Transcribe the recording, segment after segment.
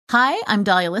Hi, I'm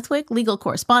Dahlia Lithwick, legal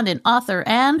correspondent, author,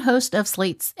 and host of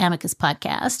Slate's Amicus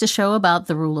podcast, a show about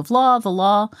the rule of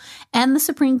law, and the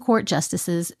Supreme Court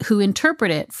justices who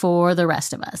interpret it for the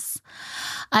rest of us.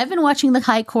 I've been watching the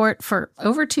High Court for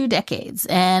over 2 decades,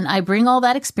 and I bring all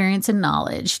that experience and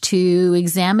knowledge to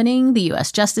examining the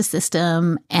U.S. justice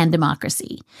system and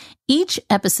democracy. Each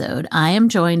episode, I am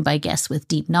joined by guests with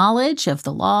deep knowledge of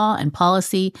the law and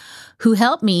policy who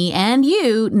help me and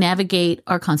you navigate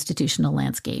our constitutional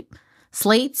landscape.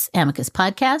 Slate's Amicus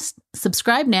podcast.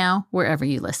 Subscribe now wherever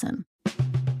you listen.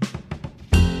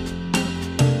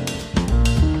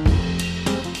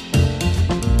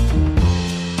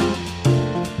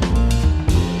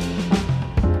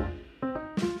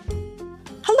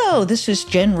 Hello, this is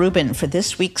Jen Rubin for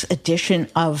this week's edition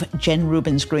of Jen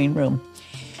Rubin's Green Room.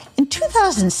 In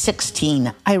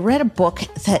 2016, I read a book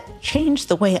that changed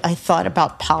the way I thought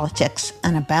about politics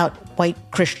and about white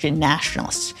Christian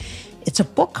nationalists. It's a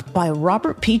book by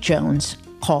Robert P. Jones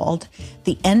called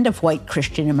The End of White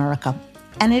Christian America.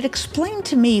 And it explained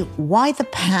to me why the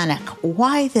panic,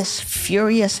 why this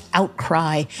furious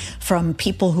outcry from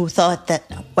people who thought that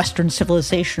Western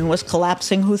civilization was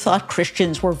collapsing, who thought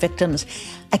Christians were victims.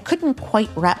 I couldn't quite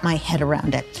wrap my head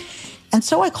around it. And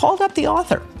so I called up the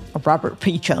author, Robert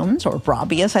P. Jones, or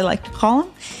Robbie as I like to call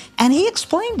him, and he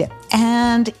explained it.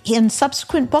 And in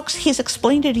subsequent books, he's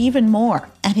explained it even more.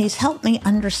 And he's helped me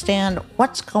understand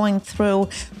what's going through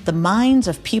the minds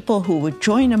of people who would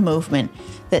join a movement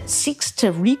that seeks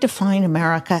to redefine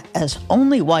America as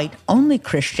only white, only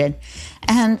Christian,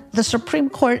 and the Supreme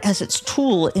Court as its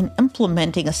tool in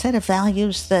implementing a set of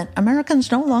values that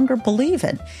Americans no longer believe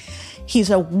in. He's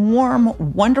a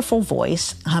warm, wonderful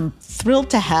voice. I'm thrilled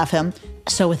to have him.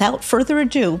 So without further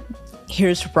ado,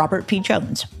 here's Robert P.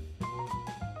 Jones.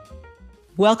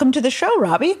 Welcome to the show,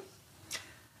 Robbie.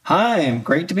 Hi,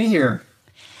 great to be here.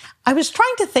 I was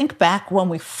trying to think back when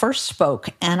we first spoke,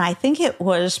 and I think it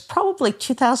was probably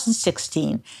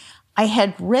 2016. I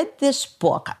had read this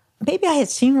book. Maybe I had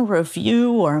seen a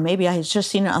review, or maybe I had just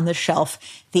seen it on the shelf,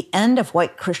 The End of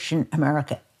White Christian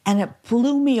America. And it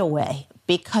blew me away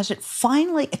because it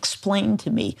finally explained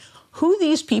to me who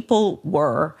these people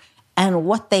were and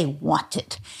what they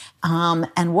wanted,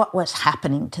 and what was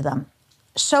happening to them.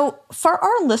 So for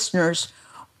our listeners,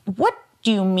 what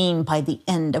do you mean by the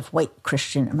end of white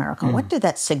Christian America? What did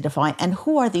that signify, and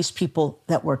who are these people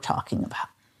that we're talking about?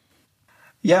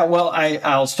 Yeah, well,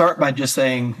 I'll start by just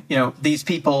saying, these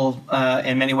people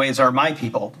in many ways are my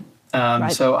people.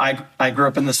 Right. So I grew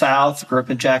up in the South, grew up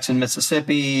in Jackson,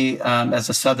 Mississippi, as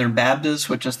a Southern Baptist,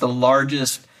 which is the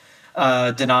largest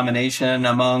denomination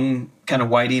among kind of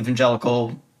white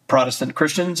evangelical Protestant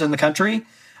Christians in the country.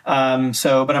 But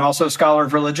I'm also a scholar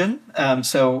of religion.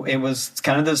 So it was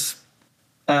kind of this,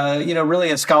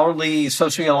 really a scholarly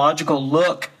sociological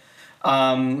look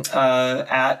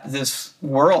at this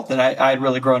world that I'd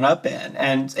really grown up in.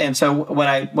 And so when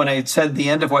I said the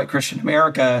end of white Christian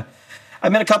America, I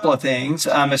meant a couple of things.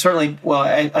 I certainly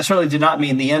did not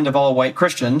mean the end of all white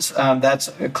Christians.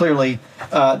 That's clearly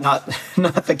not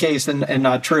the case and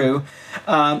not true.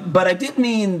 But I did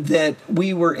mean that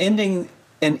we were ending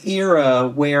an era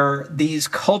where these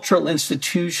cultural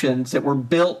institutions that were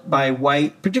built by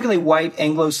particularly white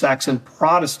Anglo-Saxon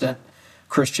Protestant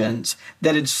Christians,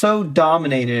 that had so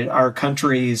dominated our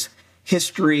country's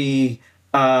history,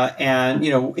 and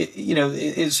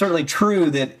it's certainly true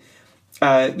that.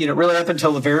 Really up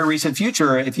until the very recent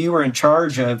future, if you were in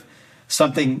charge of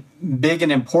something big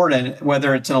and important,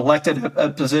 whether it's an elected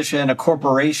position, a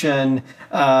corporation,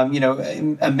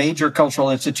 a major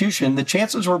cultural institution, the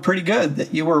chances were pretty good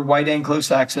that you were white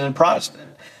Anglo-Saxon and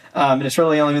Protestant. And it's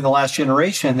really only in the last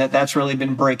generation that that's really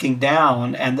been breaking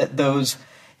down, and that those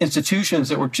institutions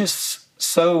that were just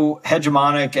so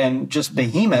hegemonic and just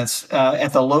behemoths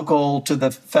at the local to the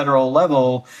federal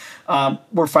level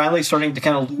we're finally starting to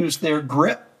kind of lose their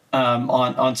grip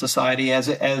on society as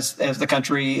the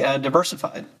country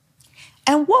diversified.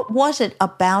 And what was it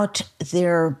about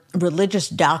their religious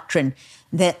doctrine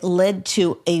that led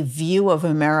to a view of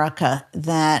America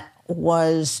that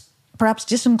was perhaps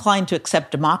disinclined to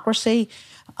accept democracy,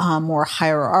 more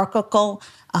hierarchical,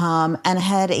 and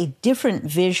had a different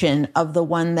vision of the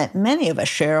one that many of us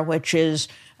share, which is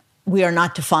we are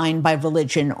not defined by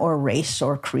religion or race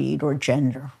or creed or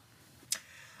gender?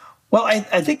 Well, I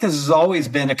think this has always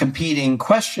been a competing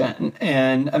question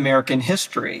in American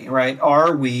history, right?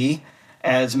 Are we,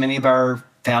 as many of our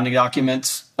founding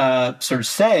documents sort of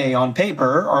say on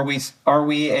paper, are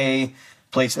we a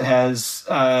place that has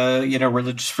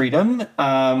religious freedom,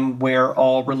 where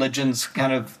all religions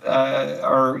kind of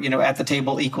are at the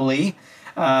table equally,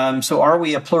 So are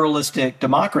we a pluralistic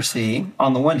democracy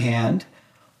on the one hand,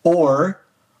 or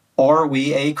are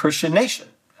we a Christian nation,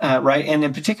 right? And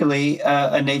in particularly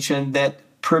a nation that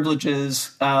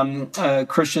privileges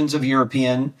Christians of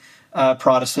European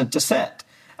Protestant descent.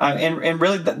 And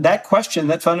really that question,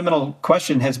 that fundamental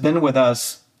question has been with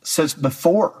us since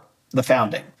before the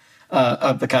founding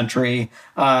of the country.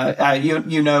 You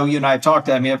and I have talked.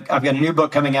 I mean, I've got a new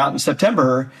book coming out in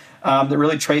September that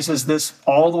really traces this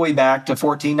all the way back to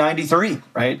 1493,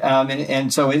 right?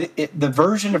 And so the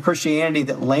version of Christianity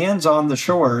that lands on the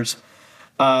shores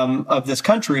of this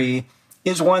country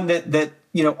is one that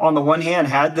on the one hand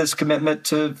had this commitment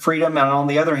to freedom, and on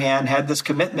the other hand had this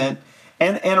commitment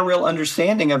and a real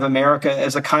understanding of America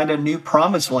as a kind of new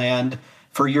promised land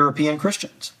for European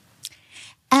Christians.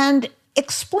 And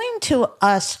explain to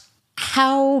us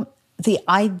how the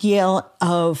idea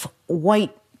of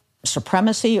white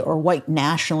supremacy or white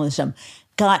nationalism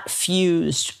got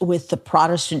fused with the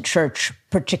Protestant church,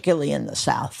 particularly in the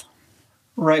South.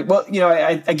 Right. Well,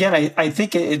 I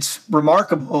think it's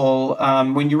remarkable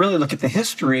when you really look at the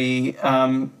history,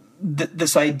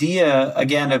 this idea,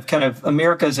 again, of kind of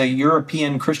America as a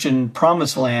European Christian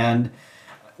promised land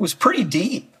was pretty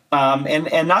deep.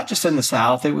 And not just in the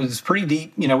South, it was pretty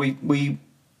deep. We kind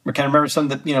of remember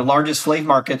some of the largest slave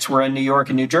markets were in New York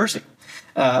and New Jersey,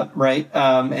 right?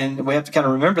 And we have to kind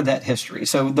of remember that history.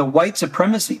 So the white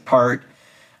supremacy part,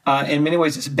 in many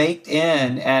ways, is baked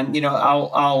in. And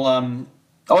I'll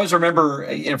always remember,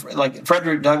 like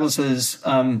Frederick Douglass's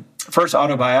first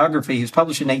autobiography, he was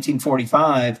published in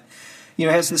 1845.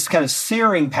 Has this kind of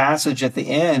searing passage at the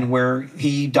end where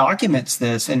he documents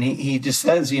this, and he just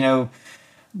says,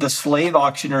 the slave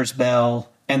auctioneer's bell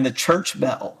and the church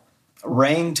bell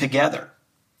rang together,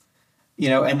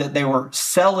 and that they were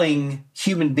selling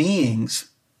human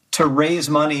beings to raise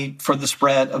money for the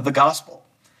spread of the gospel,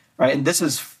 right? And this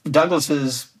is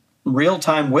Douglass's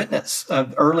real-time witness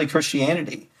of early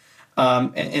Christianity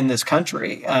in this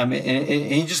country. And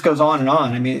he just goes on and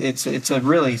on. I mean, it's a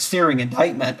really searing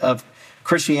indictment of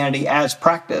Christianity as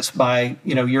practiced by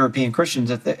European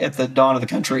Christians at the dawn of the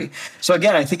country. So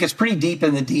again, I think it's pretty deep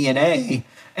in the DNA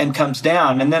and comes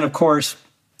down. And then, of course,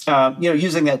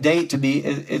 using that date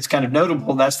it's kind of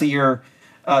notable. That's the year.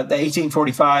 The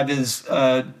 1845 is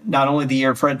not only the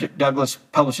year Frederick Douglass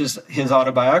publishes his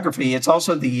autobiography. It's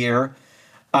also the year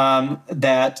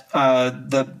that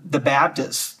the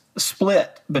Baptists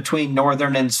split between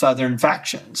northern and southern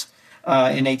factions.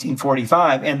 In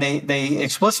 1845, and they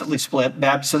explicitly split.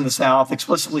 Baptists in the South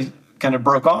explicitly kind of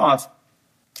broke off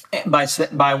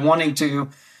by wanting to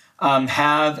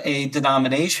have a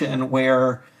denomination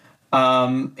where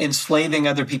enslaving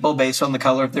other people based on the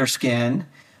color of their skin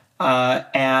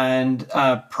and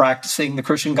practicing the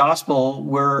Christian gospel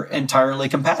were entirely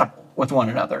compatible with one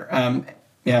another.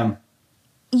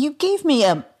 You gave me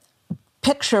a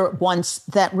picture once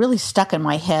that really stuck in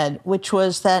my head, which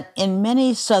was that in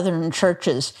many Southern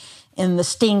churches, in the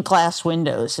stained glass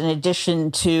windows, in addition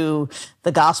to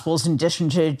the Gospels, in addition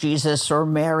to Jesus or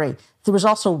Mary, there was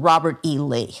also Robert E.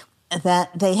 Lee, that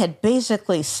they had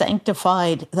basically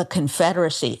sanctified the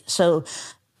Confederacy. So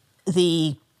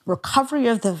the recovery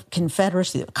of the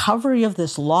Confederacy, the recovery of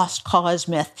this lost cause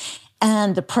myth,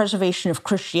 and the preservation of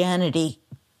Christianity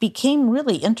became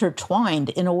really intertwined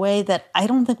in a way that I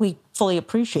don't think we fully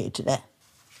appreciate today.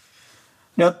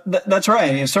 No, that's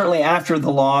right. And certainly after the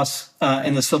loss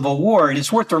in the Civil War,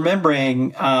 it's worth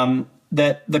remembering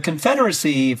that the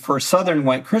Confederacy for Southern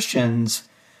white Christians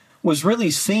was really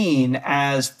seen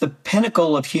as the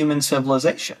pinnacle of human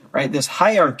civilization, right? This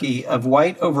hierarchy of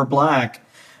white over black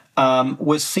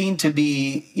was seen to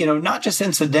be, not just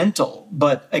incidental,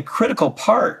 but a critical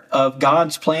part of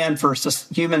God's plan for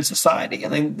human society.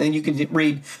 And then you can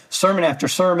read sermon after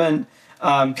sermon,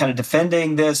 kind of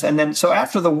defending this. And then, so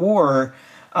after the war,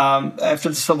 after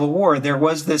the Civil War, there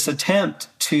was this attempt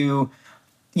to,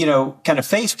 kind of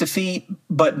face defeat,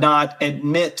 but not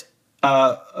admit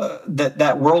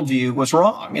that worldview was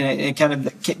wrong. And it kind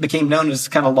of became known as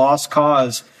kind of lost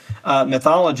cause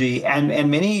mythology. And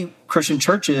many Christian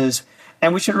churches,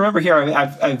 and we should remember here,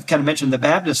 I've kind of mentioned the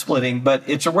Baptist splitting, but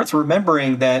it's worth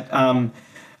remembering that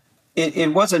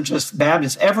it wasn't just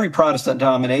Baptists. Every Protestant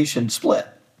denomination split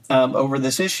over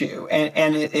this issue.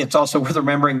 And it's also worth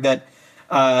remembering that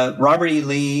Robert E.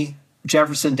 Lee,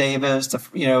 Jefferson Davis,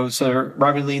 so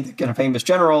Robert E. Lee, the kind of famous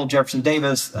general, Jefferson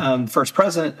Davis, first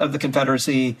president of the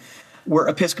Confederacy, were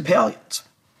Episcopalians.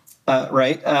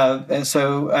 Right?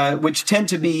 Which tend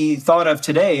to be thought of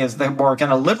today as the more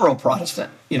kind of liberal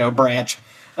Protestant, branch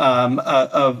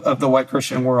of the white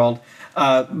Christian world.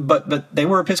 But they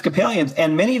were Episcopalians,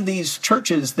 and many of these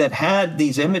churches that had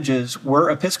these images were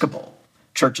Episcopal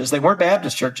churches. They weren't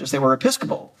Baptist churches; they were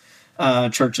Episcopal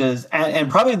churches. And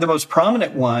probably the most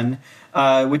prominent one,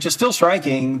 which is still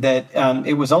striking, that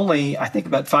it was only, I think,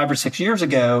 about 5 or 6 years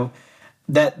ago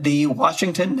that the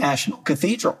Washington National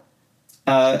Cathedral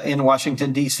in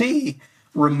Washington, D.C.,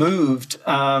 removed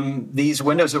these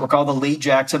windows that were called the Lee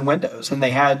Jackson windows. And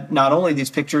they had not only these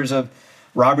pictures of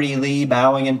Robert E. Lee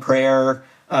bowing in prayer,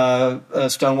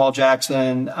 Stonewall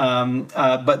Jackson,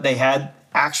 but they had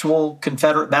actual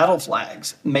Confederate battle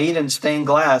flags made in stained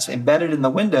glass embedded in the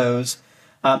windows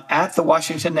at the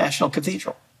Washington National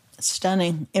Cathedral.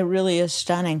 Stunning. It really is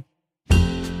stunning.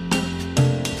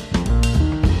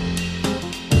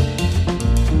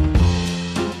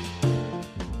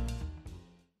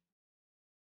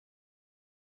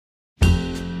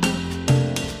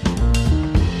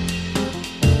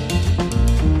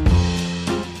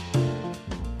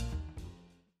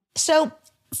 So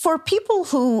for people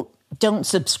who don't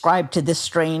subscribe to this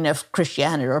strain of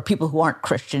Christianity, or people who aren't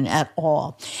Christian at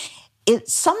all,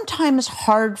 it's sometimes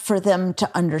hard for them to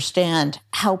understand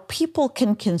how people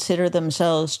can consider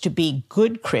themselves to be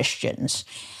good Christians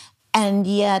and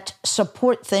yet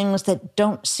support things that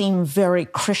don't seem very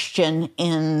Christian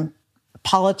in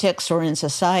politics or in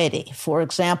society. For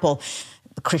example,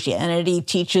 Christianity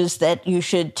teaches that you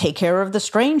should take care of the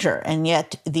stranger, and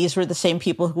yet these were the same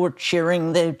people who were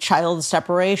cheering the child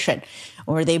separation.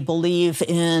 Or they believe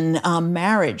in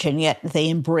marriage, and yet they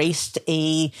embraced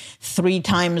a 3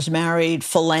 times married,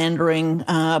 philandering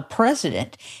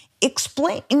president.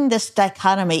 Explain this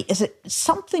dichotomy. Is it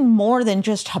something more than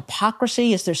just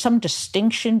hypocrisy? Is there some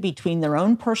distinction between their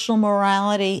own personal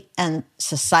morality and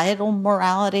societal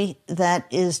morality that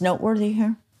is noteworthy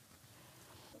here?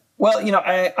 Well,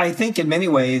 I think in many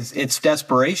ways it's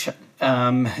desperation,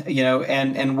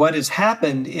 and what has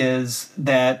happened is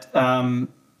that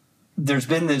there's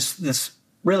been this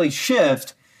really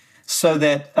shift so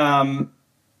that,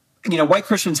 white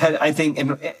Christians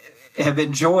have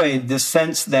enjoyed this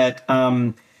sense that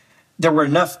there were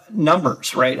enough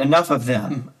numbers, right, enough of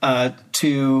them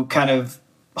to kind of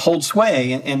hold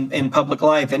sway in public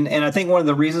life. And I think one of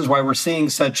the reasons why we're seeing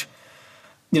such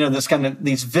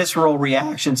these visceral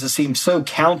reactions that seem so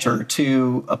counter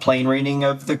to a plain reading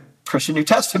of the Christian New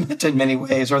Testament in many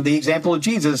ways, or the example of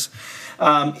Jesus,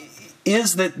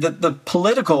 is that the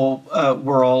political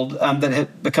world that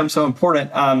had become so important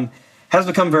has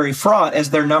become very fraught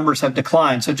as their numbers have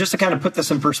declined. So just to kind of put this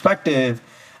in perspective,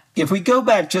 if we go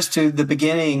back just to the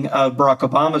beginning of Barack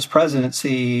Obama's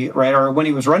presidency, right, or when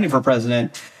he was running for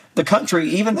president, the country,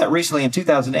 even that recently in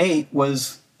 2008,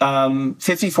 was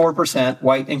 54%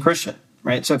 white and Christian,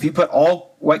 right? So if you put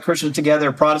all white Christians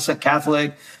together, Protestant,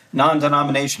 Catholic,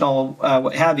 non-denominational,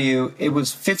 what have you, it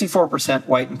was 54%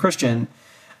 white and Christian.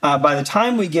 By the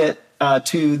time we get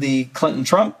to the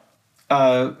Clinton-Trump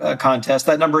contest,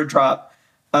 that number had dropped,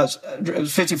 it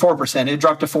was 54%. It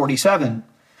dropped to 47%.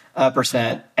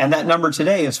 And that number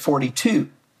today is 42%,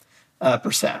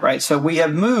 right? So we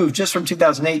have moved just from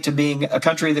 2008 to being a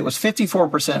country that was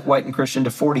 54% white and Christian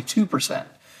to 42%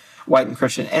 white and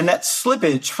Christian. And that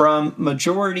slippage from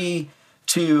majority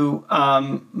to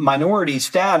minority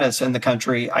status in the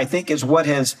country, I think, is what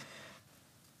has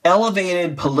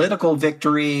elevated political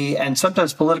victory, and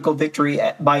sometimes political victory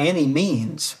by any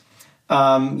means,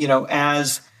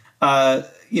 as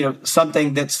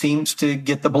something that seems to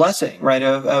get the blessing, right,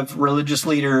 of religious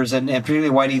leaders and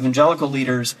particularly white evangelical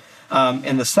leaders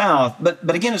in the South.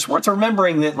 But again, it's worth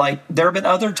remembering that there have been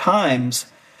other times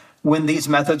when these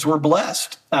methods were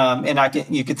blessed, and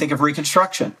you could think of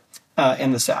Reconstruction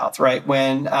in the South, right,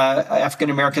 when African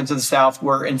Americans in the South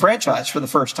were enfranchised for the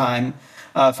first time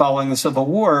following the Civil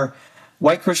War.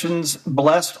 White Christians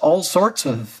blessed all sorts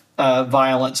of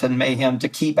violence and mayhem to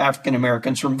keep African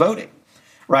Americans from voting,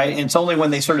 right? And it's only when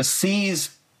they sort of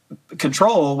seize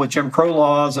control with Jim Crow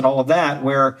laws and all of that,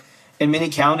 where in many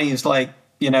counties,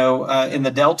 in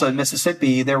the Delta in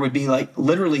Mississippi, there would be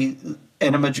literally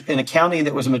in a county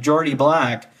that was a majority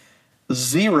black,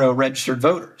 0 registered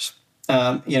voters,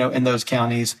 in those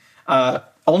counties.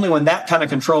 Only when that kind of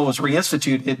control was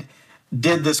reinstituted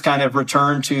did this kind of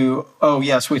return to, oh,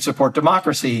 yes, we support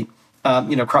democracy,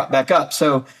 crop back up.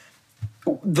 So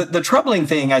the troubling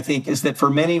thing, I think, is that for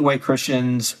many white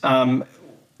Christians, the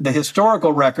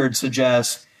historical record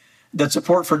suggests that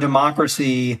support for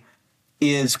democracy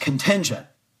is contingent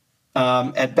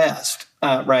at best,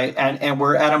 right? And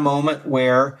we're at a moment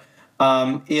where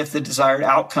if the desired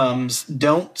outcomes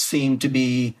don't seem to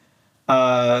be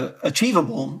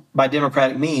achievable by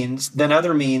democratic means, then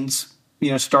other means,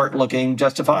 start looking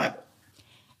justifiable.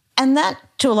 And that,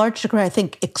 to a large degree, I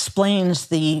think, explains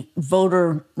the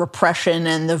voter repression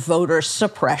and the voter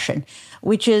suppression,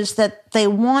 which is that they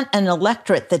want an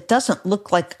electorate that doesn't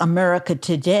look like America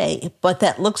today, but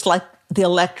that looks like the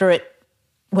electorate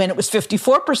when it was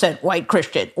 54% white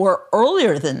Christian or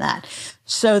earlier than that.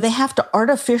 So they have to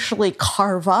artificially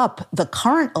carve up the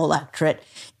current electorate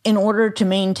in order to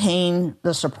maintain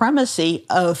the supremacy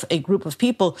of a group of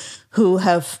people who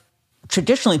have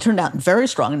traditionally turned out in very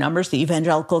strong numbers. The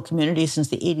evangelical community since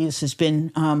the 80s has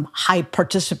been high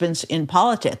participants in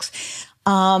politics.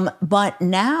 But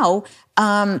now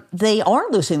they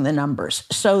are losing the numbers.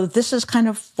 So this is kind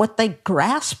of what they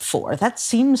grasp for. That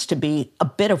seems to be a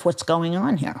bit of what's going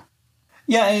on here.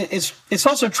 Yeah, it's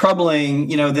also troubling,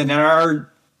 that in our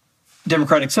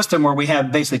democratic system where we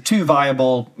have basically two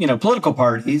viable, political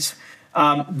parties,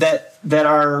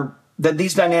 that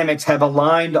these dynamics have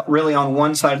aligned really on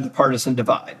one side of the partisan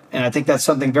divide. And I think that's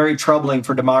something very troubling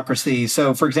for democracy.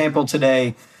 So, for example,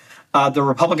 today, the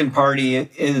Republican Party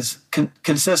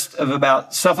consists of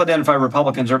about self-identified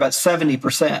Republicans are about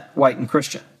 70% white and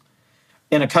Christian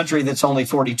in a country that's only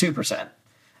 42%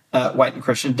 white and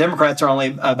Christian. Democrats are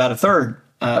only about a third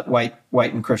white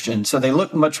and Christian. So they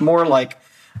look much more like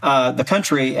the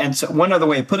country. And so one other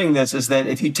way of putting this is that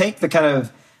if you take the kind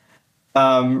of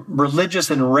religious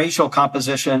and racial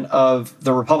composition of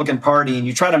the Republican Party and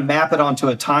you try to map it onto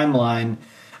a timeline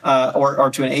or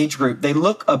to an age group, they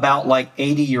look about like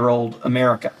 80-year-old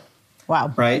America.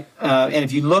 Wow. Right? And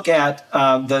if you look at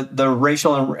the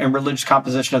racial and religious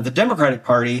composition of the Democratic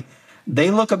Party,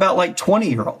 they look about like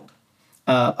 20-year-old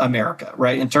America,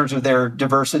 right, in terms of their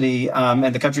diversity,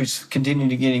 and the country's continuing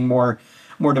to getting more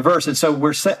diverse. And so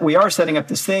we are setting up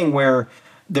this thing where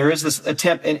there is this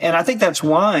attempt, and I think that's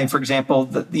why, for example,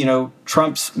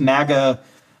 Trump's MAGA,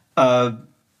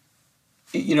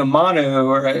 motto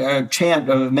or a chant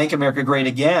of "Make America Great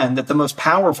Again," that the most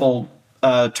powerful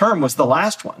term was the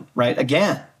last one, right?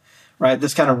 Again, right?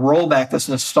 This kind of rollback, this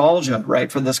nostalgia, right,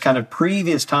 for this kind of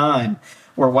previous time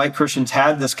where white Christians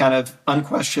had this kind of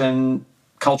unquestioned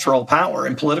cultural power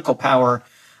and political power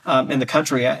in the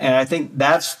country. And I think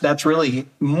that's really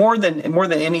more than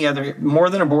any other, more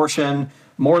than abortion,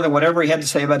 more than whatever he had to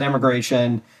say about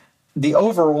immigration. The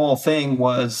overall thing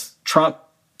was Trump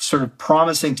sort of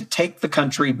promising to take the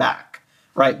country back,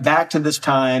 right, back to this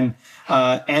time.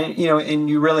 And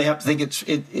you really have to think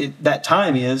that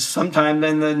time is sometime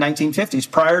in the 1950s,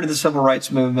 prior to the Civil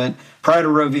Rights Movement, prior to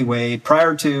Roe v. Wade,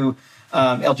 prior to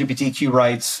LGBTQ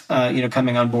rights,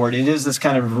 coming on board. It is this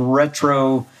kind of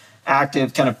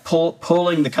retroactive kind of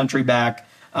pulling the country back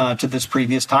to this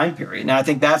previous time period. Now, I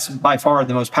think that's by far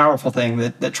the most powerful thing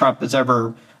that Trump has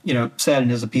ever, said in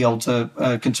his appeal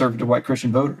to conservative white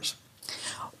Christian voters.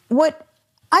 What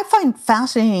I find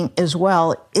fascinating as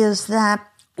well is that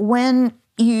when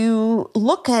you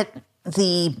look at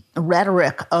the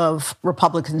rhetoric of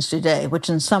Republicans today, which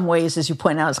in some ways, as you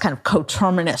point out, is kind of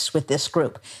coterminous with this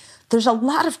group, there's a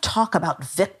lot of talk about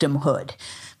victimhood.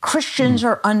 Christians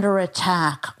are under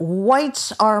attack.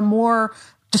 Whites are more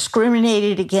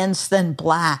discriminated against than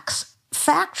blacks.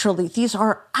 Factually, these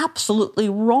are absolutely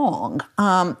wrong.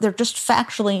 They're just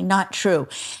factually not true.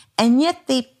 And yet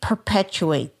they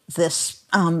perpetuate this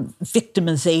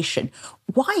victimization.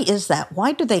 Why is that?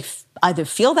 Why do they either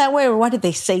feel that way or why do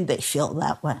they say they feel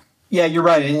that way? Yeah, you're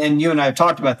right. And you and I have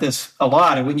talked about this a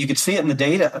lot. And you could see it in the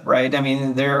data, right? I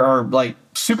mean, there are like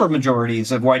super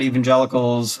majorities of white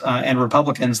evangelicals and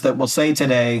Republicans that will say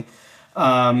today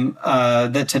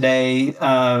that today,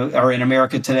 or in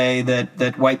America today,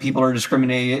 that white people are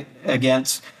discriminated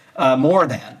against more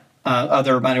than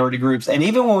other minority groups. And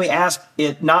even when we ask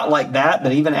it not like that,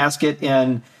 but even ask it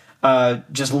in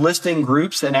just listing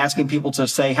groups and asking people to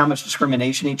say how much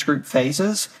discrimination each group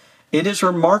faces, it is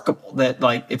remarkable that,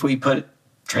 like, if we put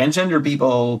transgender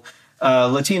people,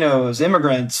 Latinos,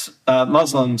 immigrants,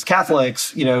 Muslims,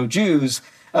 Catholics, Jews,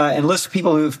 and list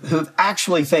people who've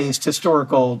actually faced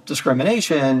historical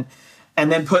discrimination,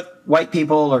 and then put white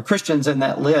people or Christians in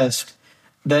that list,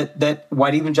 that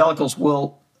white evangelicals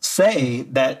will say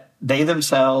that they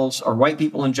themselves or white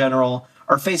people in general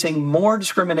are facing more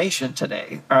discrimination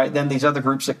today, all right, than these other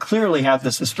groups that clearly have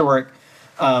this historic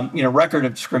record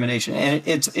of discrimination. And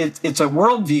it's a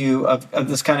worldview of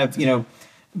this kind of,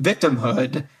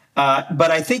 victimhood.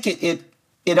 But I think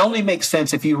it only makes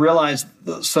sense if you realize,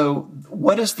 so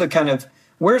what is the kind of,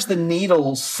 where's the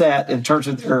needle set in terms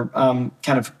of their kind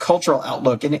of cultural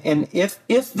outlook? And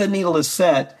if the needle is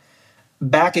set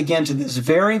back again to this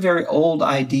very, very old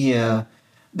idea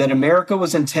that America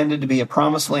was intended to be a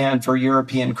promised land for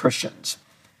European Christians,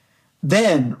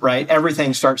 then, right,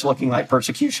 everything starts looking like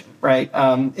persecution, right?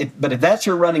 But if that's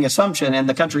your running assumption, and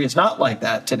the country is not like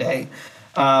that today,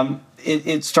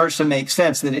 it starts to make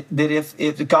sense that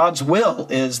if God's will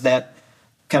is that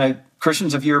kind of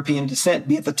Christians of European descent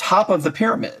be at the top of the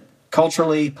pyramid,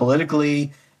 culturally,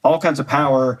 politically, all kinds of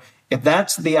power, if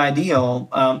that's the ideal,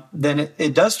 then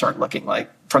it does start looking like,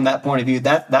 from that point of view,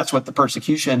 that's what the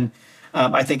persecution,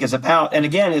 I think, is about. And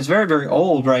again, it's very, very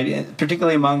old, right?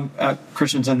 Particularly among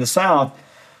Christians in the South,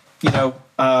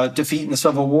 defeat in the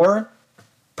Civil War,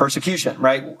 persecution,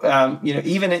 right?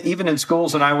 Even in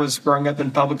schools, when I was growing up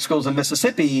in public schools in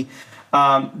Mississippi,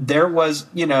 there was,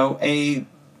 a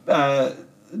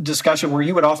discussion where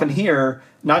you would often hear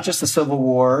not just the Civil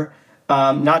War,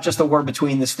 not just the war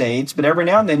between the states, but every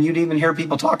now and then you'd even hear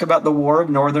people talk about the war of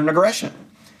northern aggression,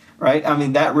 right? I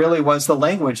mean, that really was the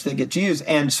language that gets used.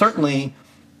 And certainly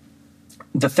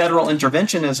the federal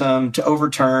interventionism to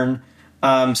overturn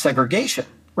segregation,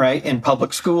 right, in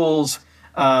public schools,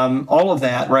 all of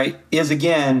that, right, is,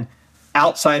 again,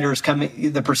 outsiders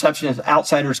coming, the perception is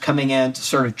outsiders coming in to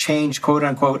sort of change, quote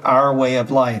unquote, our way of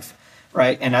life,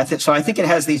 right? And I think it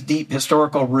has these deep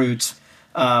historical roots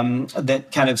that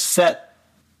kind of set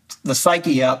the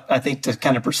psyche up, I think, to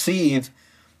kind of perceive,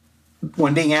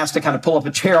 when being asked to kind of pull up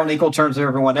a chair on equal terms with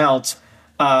everyone else,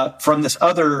 from this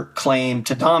other claim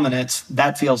to dominance,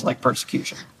 that feels like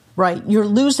persecution. Right. You're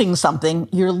losing something.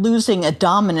 You're losing a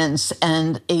dominance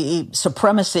and a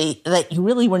supremacy that you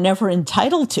really were never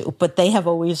entitled to, but they have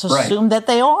always assumed that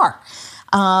they are.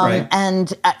 Right.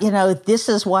 And, this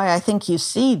is why I think you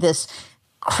see this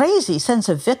crazy sense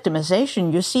of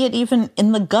victimization. You see it even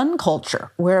in the gun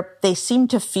culture, where they seem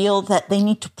to feel that they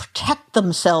need to protect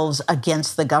themselves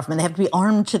against the government. They have to be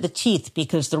armed to the teeth,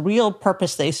 because the real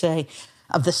purpose, they say,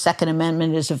 of the Second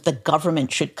Amendment is if the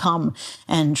government should come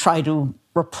and try to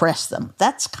repress them.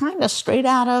 That's kind of straight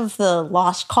out of the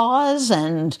Lost Cause.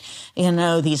 And,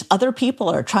 these other people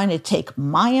are trying to take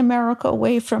my America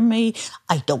away from me.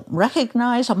 I don't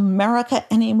recognize America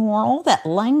anymore. All that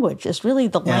language is really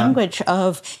the language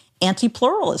of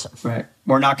anti-pluralism. Right.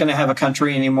 We're not going to have a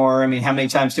country anymore. I mean, how many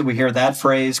times did we hear that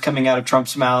phrase coming out of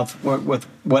Trump's mouth with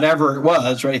whatever it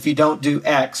was, right? If you don't do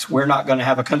X, we're not going to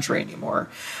have a country anymore.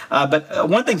 But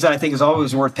one of the things that I think is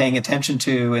always worth paying attention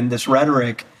to in this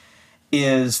rhetoric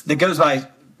is that goes by,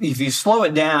 if you slow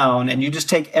it down and you just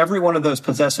take every one of those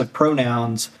possessive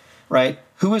pronouns, right?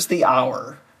 Who is the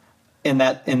our in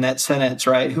that sentence,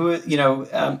 right?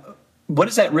 What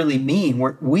does that really mean?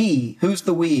 Who's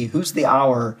the we? Who's the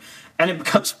our? And it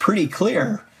becomes pretty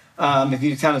clear if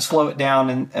you kind of slow it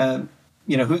down and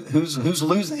who's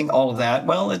losing all of that.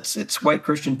 Well, it's white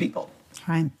Christian people.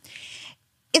 Right.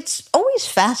 It's always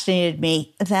fascinated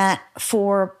me that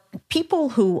for people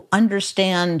who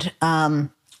understand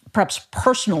perhaps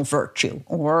personal virtue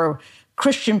or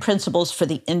Christian principles for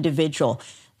the individual,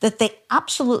 that they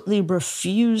absolutely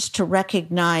refuse to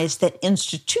recognize that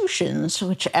institutions,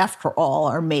 which after all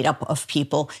are made up of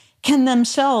people, can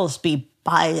themselves be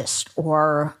biased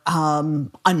or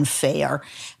unfair.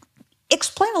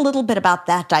 Explain a little bit about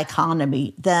that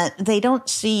dichotomy, that they don't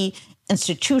see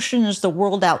institutions, the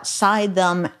world outside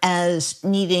them, as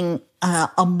needing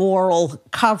a moral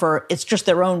cover. It's just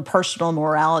their own personal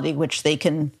morality, which they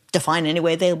can define any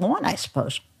way they want, I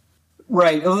suppose.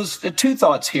 Right. Well, there's two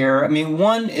thoughts here. I mean,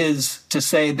 one is to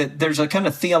say that there's a kind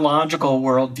of theological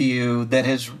worldview that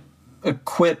has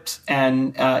equipped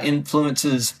and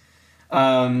influences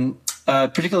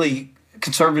particularly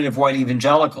conservative white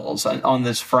evangelicals on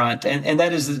this front. And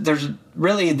that is, there's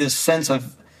really this sense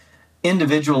of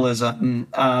individualism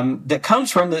that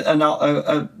comes from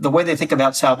the way they think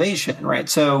about salvation, right?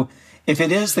 So if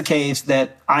it is the case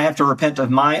that I have to repent of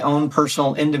my own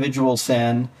personal individual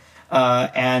sin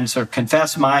and sort of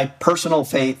confess my personal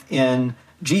faith in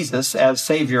Jesus as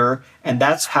Savior, and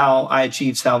that's how I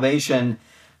achieve salvation,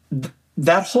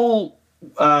 that whole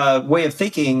way of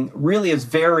thinking really is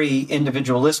very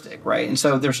individualistic, right? And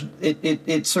so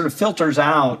it sort of filters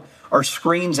out or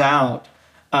screens out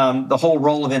the whole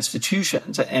role of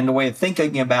institutions and the way of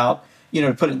thinking about,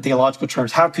 to put it in theological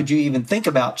terms, how could you even think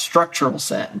about structural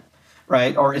sin,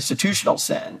 right, or institutional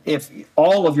sin, if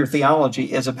all of your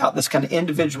theology is about this kind of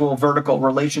individual vertical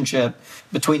relationship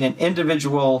between an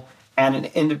individual and an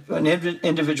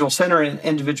individual sinner and an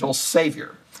individual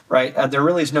savior, right? There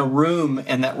really is no room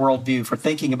in that worldview for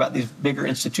thinking about these bigger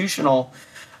institutional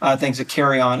things that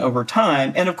carry on over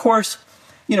time. And of course,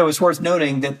 it's worth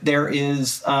noting that there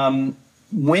is,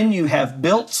 when you have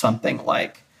built something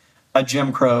like a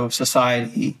Jim Crow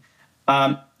society,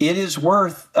 it is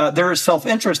worth, there is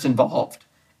self-interest involved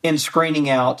in screening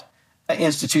out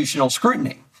institutional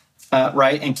scrutiny.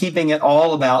 right? And keeping it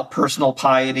all about personal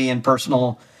piety and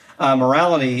personal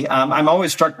morality. I'm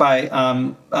always struck by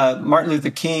Martin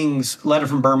Luther King's letter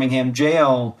from Birmingham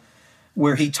jail,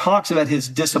 where he talks about his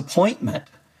disappointment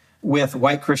with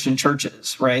white Christian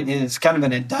churches, right? It's kind of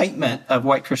an indictment of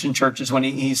white Christian churches when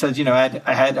he says,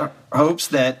 I had hopes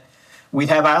that we'd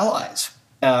have allies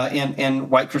in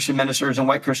white Christian ministers and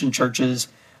white Christian churches.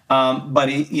 But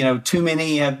too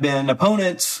many have been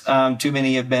opponents. Too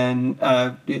many have been,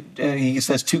 he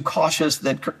says,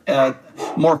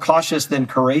 more cautious than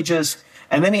courageous.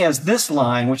 And then he has this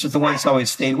line, which is the one that's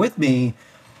always stayed with me.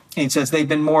 He says they've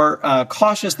been more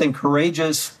cautious than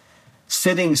courageous,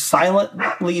 sitting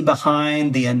silently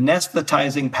behind the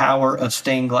anesthetizing power of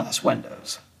stained glass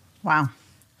windows. Wow.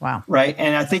 Right.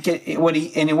 And I think what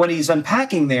he's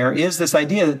unpacking there is this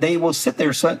idea that they will sit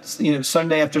there,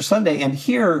 Sunday after Sunday and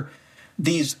hear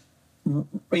these,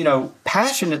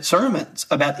 passionate sermons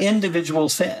about individual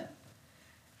sin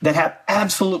that have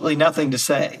absolutely nothing to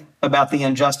say about the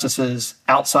injustices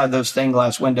outside those stained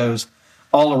glass windows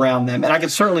all around them. And I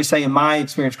could certainly say in my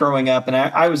experience growing up, and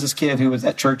I was this kid who was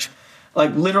at church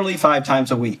like literally 5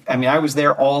 times a week. I mean, I was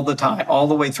there all the time, all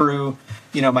the way through,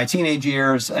 my teenage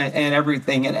years and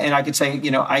everything. And I could say,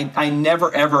 I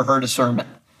never, ever heard a sermon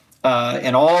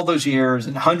in all those years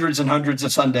and hundreds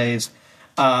of Sundays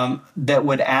that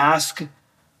would ask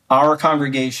our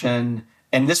congregation,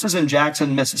 and this is in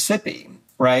Jackson, Mississippi,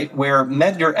 right, where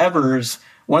Medgar Evers,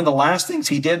 one of the last things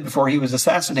he did before he was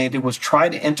assassinated was try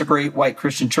to integrate white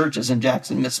Christian churches in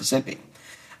Jackson, Mississippi.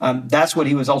 That's what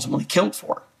he was ultimately killed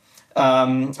for.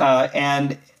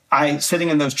 And I, sitting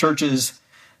in those churches,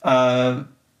 9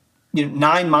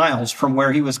 miles from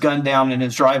where he was gunned down in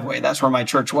his driveway, that's where my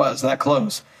church was, that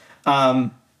close,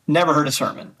 never heard a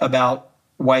sermon about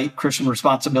white Christian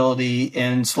responsibility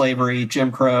in slavery,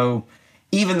 Jim Crow,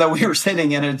 even though we were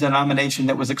sitting in a denomination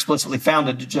that was explicitly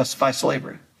founded to justify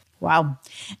slavery. Wow.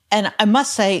 And I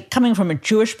must say, coming from a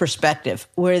Jewish perspective,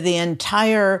 where the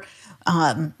entire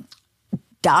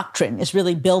doctrine is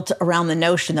really built around the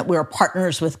notion that we're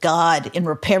partners with God in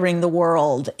repairing the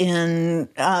world, in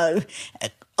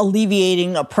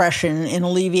alleviating oppression, in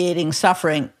alleviating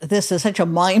suffering. This is such a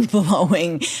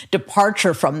mind-blowing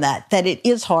departure from that it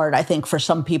is hard, I think, for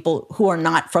some people who are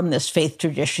not from this faith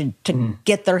tradition to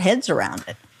get their heads around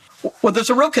it. Well, there's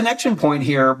a real connection point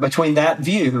here between that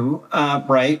view,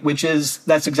 right,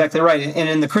 that's exactly right. And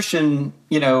in the Christian,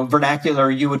 vernacular,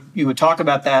 you would talk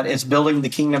about that as building the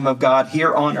kingdom of God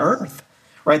here on earth,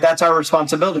 right? That's our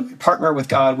responsibility. We partner with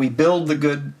God. We build the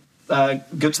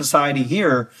good society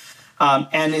here.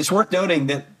 And it's worth noting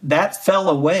that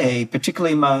fell away,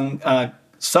 particularly among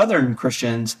Southern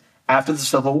Christians after the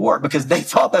Civil War, because they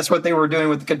thought that's what they were doing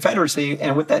with the Confederacy,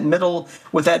 and with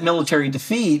that military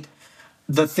defeat,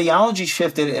 the theology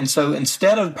shifted. And so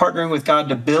instead of partnering with God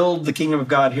to build the kingdom of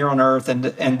God here on earth and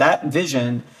that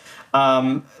vision,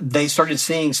 they started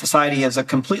seeing society as a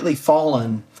completely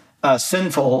fallen,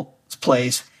 sinful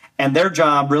place. And their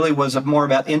job really was more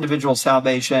about individual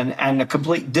salvation and a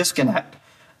complete disconnect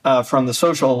from the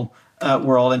social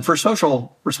world and for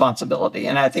social responsibility.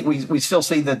 And I think we still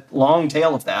see the long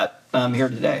tail of that here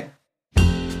today.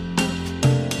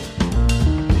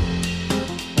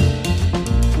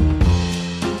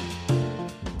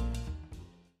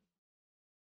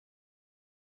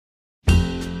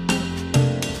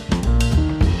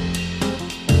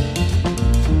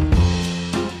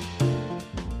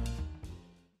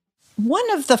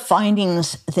 One of the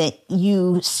findings that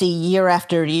you see year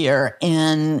after year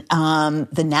in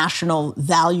the National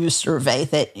Value Survey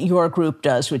that your group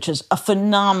does, which is a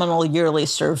phenomenal yearly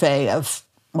survey of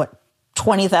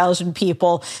 20,000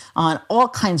 people on all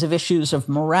kinds of issues of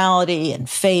morality and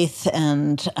faith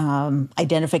and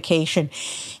identification,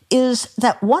 is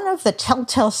that one of the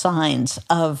telltale signs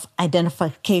of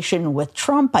identification with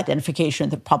Trump, identification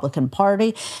with the Republican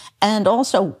Party, and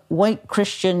also white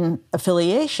Christian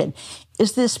affiliation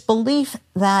is this belief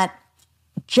that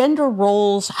gender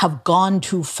roles have gone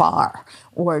too far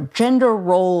or gender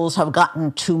roles have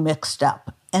gotten too mixed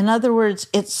up. In other words,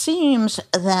 it seems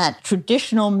that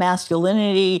traditional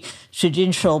masculinity,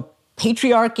 traditional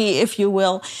patriarchy, if you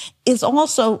will, is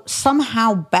also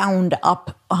somehow bound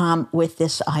up with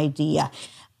this idea.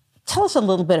 Tell us a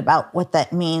little bit about what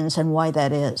that means and why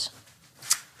that is.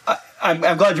 I'm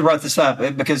glad you brought this up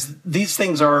because these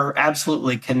things are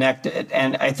absolutely connected.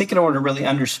 And I think in order to really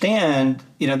understand,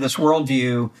 this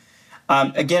worldview,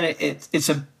 again, it's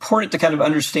important to kind of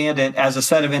understand it as a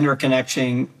set of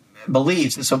interconnecting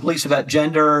beliefs. And so beliefs about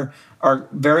gender are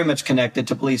very much connected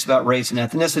to beliefs about race and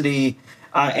ethnicity.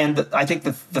 And I think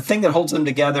the thing that holds them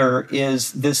together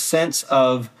is this sense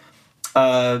of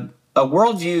a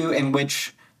worldview in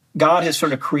which God has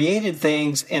sort of created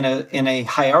things in a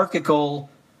hierarchical,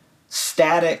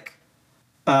 static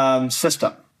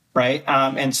system, right?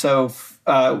 And so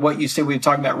what you see, we were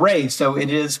talking about race. So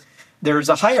there's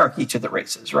a hierarchy to the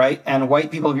races, right? And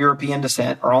white people of European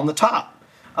descent are on the top,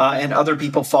 and other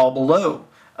people fall below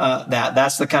that.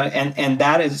 That's the kind of, and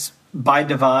that is by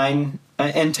divine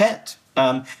intent.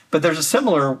 But there's a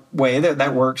similar way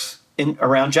that works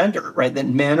around gender, right? That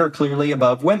men are clearly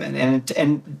above women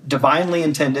and divinely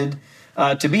intended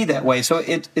to be that way. So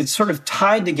it's sort of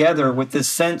tied together with this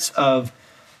sense of,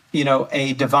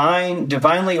 a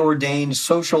divinely ordained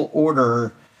social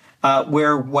order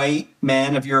where white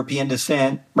men of European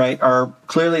descent, right, are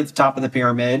clearly at the top of the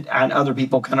pyramid and other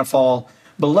people kind of fall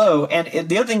below. And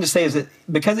the other thing to say is that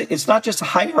because it's not just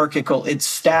hierarchical, it's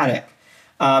static.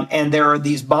 And there are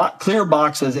these clear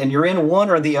boxes and you're in one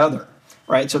or the other,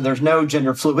 right? So there's no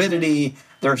gender fluidity.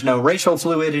 There's no racial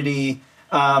fluidity.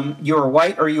 You are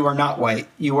white or you are not white.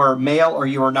 You are male or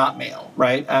you are not male,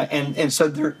 right? And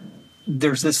so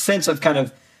there's this sense of kind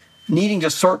of needing to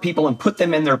sort people and put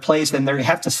them in their place, and they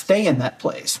have to stay in that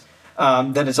place.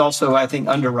 That is also, I think,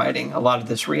 underwriting a lot of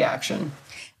this reaction.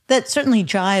 That certainly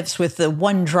jives with the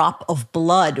one drop of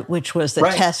blood, which was the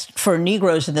test for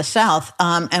Negroes in the South.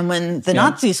 And when the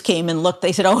Nazis came and looked,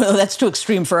 they said, oh, no, that's too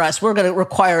extreme for us. We're going to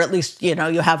require at least, you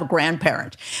have a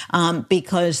grandparent.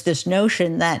 Because this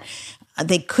notion that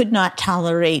they could not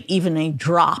tolerate even a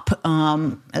drop,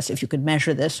 as if you could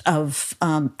measure this, of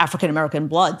African-American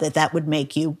blood, that would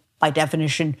make you, by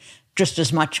definition, just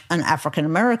as much an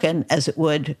African-American as it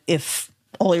would if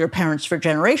all your parents for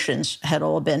generations had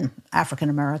all been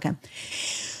African-American.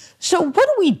 So what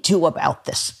do we do about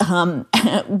this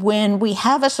when we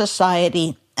have a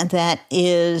society that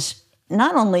is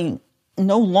not only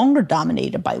no longer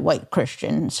dominated by white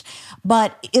Christians,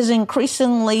 but is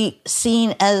increasingly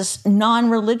seen as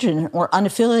non-religion or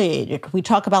unaffiliated? We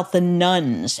talk about the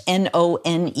nones,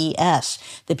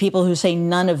 N-O-N-E-S, the people who say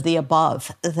none of the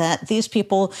above, that these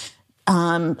people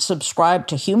subscribe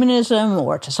to humanism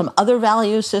or to some other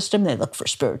value system. They look for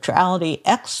spirituality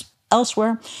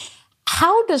elsewhere.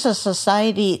 How does a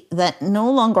society that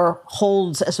no longer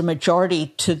holds as a majority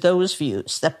to those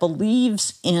views, that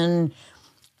believes in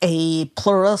a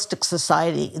pluralistic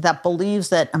society, that believes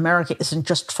that America isn't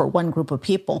just for one group of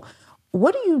people,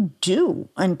 what do you do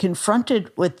when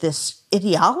confronted with this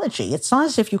ideology? It's not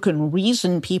as if you can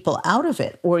reason people out of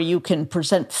it, or you can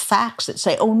present facts that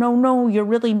say, oh, no, you're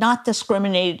really not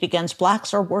discriminated against.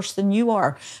 Blacks are worse than you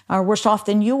are worse off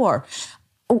than you are.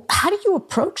 How do you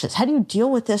approach this? How do you deal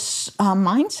with this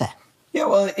mindset? Yeah,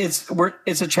 well,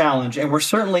 it's a challenge. And we're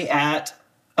certainly at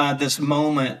this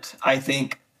moment, I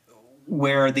think,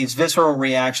 where these visceral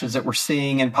reactions that we're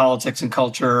seeing in politics and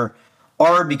culture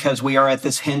are because we are at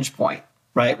this hinge point,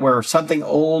 right? Where an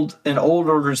old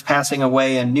order is passing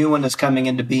away, a new one is coming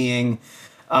into being,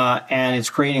 and it's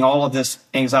creating all of this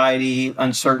anxiety,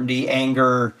 uncertainty,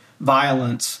 anger,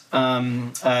 violence,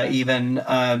 even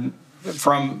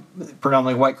from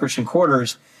predominantly white Christian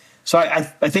quarters. So I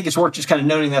think it's worth just kind of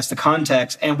noting that's the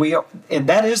context, and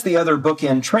that is the other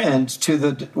bookend trend to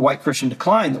the white Christian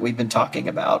decline that we've been talking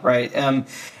about, right?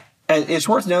 It's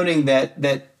worth noting that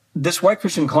this white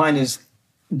Christian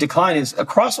decline is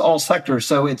across all sectors.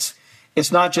 So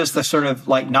it's not just the sort of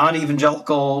like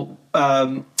non-evangelical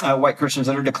white Christians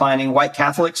that are declining. White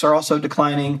Catholics are also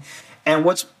declining. And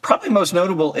what's probably most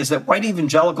notable is that white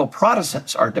evangelical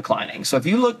Protestants are declining. So if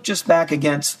you look just back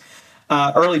against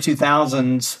early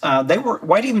 2000s,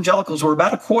 white evangelicals were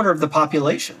about a quarter of the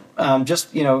population.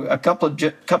 A couple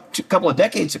of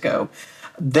decades ago,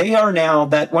 they are now,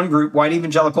 that one group, white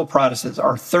evangelical Protestants,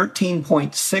 are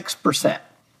 13.6%.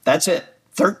 That's it,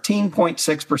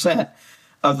 13.6%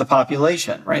 of the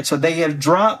population, right? So they have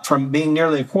dropped from being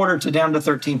nearly a quarter to down to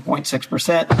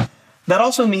 13.6%. That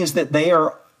also means that they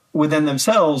are within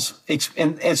themselves,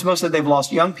 and it's mostly they've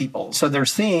lost young people. So they're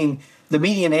seeing the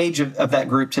median age of that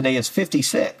group today is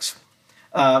 56,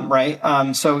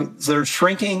 right? So they're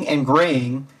shrinking and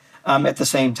graying at the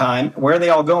same time. Where are they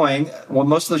all going? Well,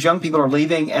 most of those young people are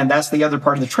leaving, and that's the other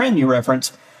part of the trend you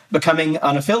reference, becoming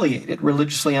unaffiliated,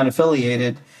 religiously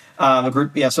unaffiliated. A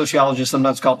group, sociologists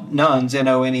sometimes called nones,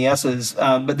 N-O-N-E-S's.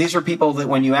 But these are people that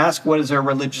when you ask what is their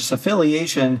religious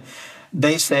affiliation,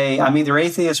 they say, I'm either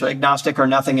atheist or agnostic or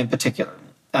nothing in particular,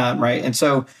 right? And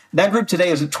so that group today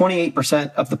is at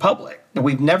 28% of the public.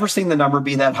 We've never seen the number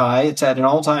be that high. It's at an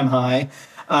all-time high.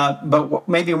 But what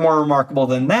may be more remarkable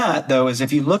than that, though, is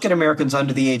if you look at Americans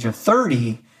under the age of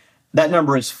 30, that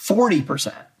number is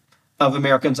 40% of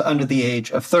Americans under the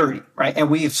age of 30, right? And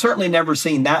we've certainly never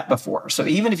seen that before. So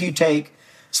even if you take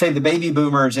say, the baby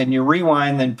boomers, and you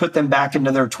rewind and put them back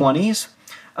into their 20s,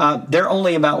 they're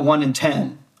only about 1 in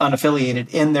 10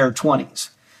 unaffiliated in their 20s.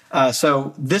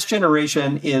 So this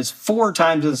generation is 4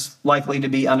 times as likely to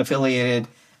be unaffiliated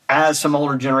as some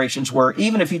older generations were,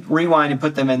 even if you rewind and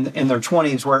put them in their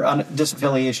 20s, where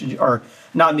disaffiliation or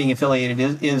not being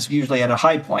affiliated is usually at a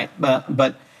high point.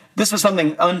 But this is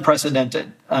something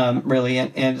unprecedented, really,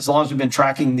 and as long as we've been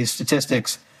tracking these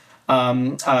statistics,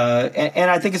 and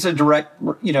I think it's a direct,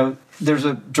 there's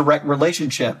a direct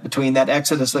relationship between that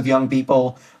exodus of young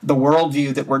people, the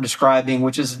worldview that we're describing,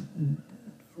 which is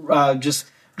just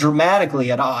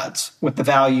dramatically at odds with the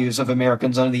values of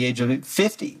Americans under the age of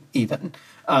 50, even,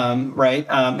 right?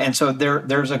 And so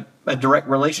there's a direct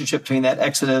relationship between that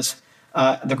exodus,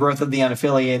 the growth of the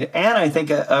unaffiliated, and I think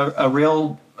a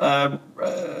real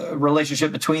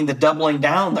relationship between the doubling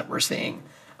down that we're seeing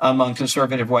among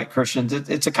conservative white Christians.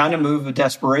 It's a kind of move of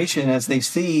desperation as they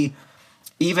see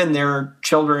even their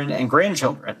children and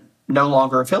grandchildren no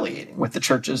longer affiliating with the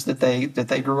churches that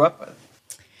they grew up with.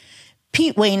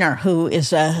 Pete Wehner, who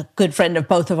is a good friend of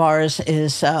both of ours,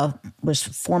 was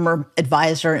former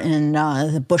advisor in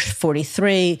the Bush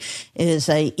 43, is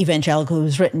a evangelical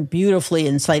who's written beautifully,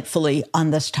 insightfully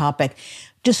on this topic,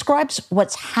 describes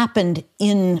what's happened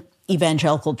in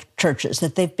evangelical churches,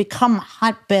 that they've become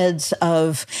hotbeds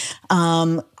of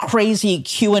crazy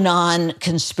QAnon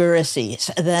conspiracies,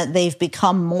 that they've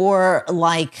become more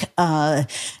like,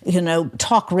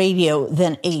 talk radio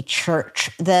than a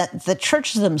church, that the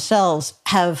churches themselves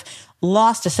have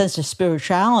lost a sense of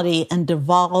spirituality and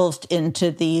devolved into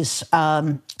these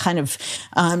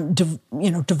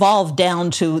devolved down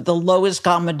to the lowest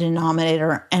common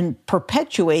denominator and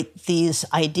perpetuate these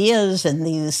ideas and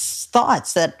these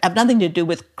thoughts that have nothing to do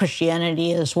with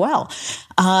Christianity as well.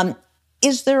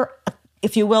 Is there,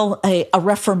 if you will, a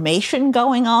reformation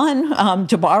going on,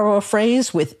 to borrow a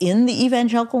phrase, within the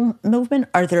evangelical movement?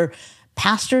 Are there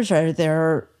pastors, are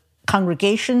there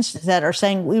congregations that are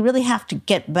saying we really have to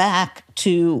get back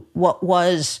to what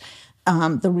was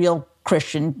the real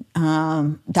Christian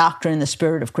doctrine, the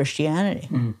spirit of Christianity?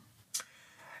 Mm.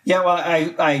 Yeah, well,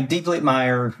 I deeply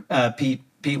admire Pete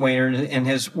Wehner and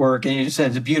his work, and he said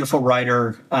he's a beautiful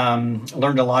writer.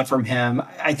 Learned a lot from him.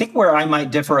 I think where I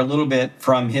might differ a little bit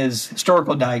from his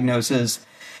historical diagnosis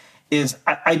is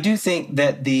I do think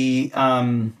that the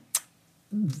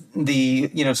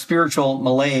spiritual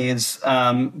malaise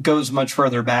goes much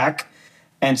further back,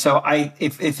 and so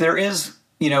if there is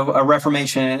a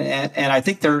reformation, and I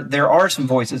think there are some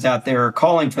voices out there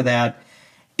calling for that,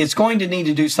 it's going to need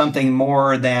to do something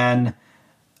more than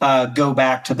go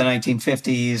back to the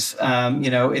 1950s.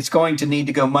 It's going to need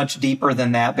to go much deeper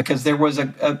than that, because there was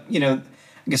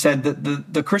like I said,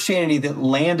 the Christianity that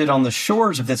landed on the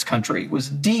shores of this country was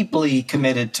deeply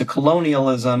committed to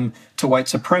colonialism, to white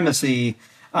supremacy.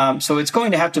 So it's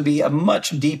going to have to be a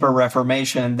much deeper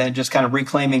reformation than just kind of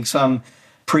reclaiming some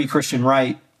pre-Christian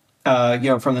right,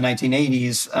 from the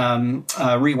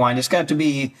 1980s rewind. It's got to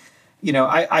be,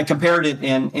 I compared it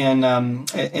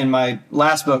in my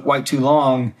last book, White Too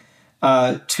Long,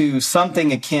 to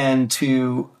something akin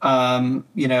to,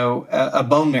 a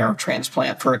bone marrow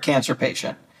transplant for a cancer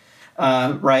patient,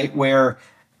 right? Where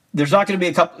there's not going to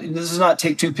be this is not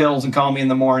take 2 pills and call me in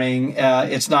the morning.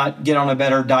 It's not get on a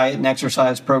better diet and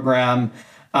exercise program.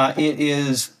 It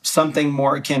is something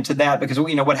more akin to that, because,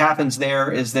 what happens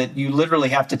there is that you literally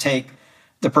have to take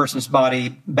the person's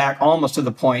body back almost to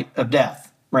the point of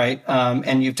death, right?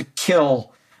 And you have to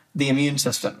kill the immune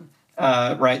system.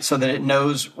 Right, so that it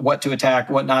knows what to attack,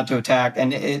 what not to attack,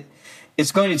 and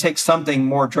it's going to take something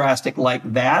more drastic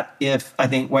like that if I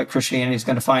think white Christianity is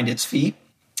going to find its feet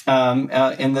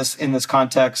in this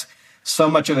context.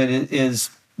 So much of it is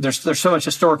there's so much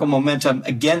historical momentum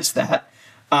against that.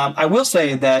 I will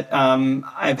say that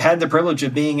I've had the privilege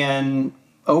of being in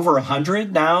over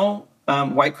 100 now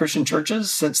white Christian churches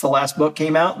since the last book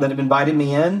came out that have invited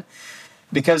me in,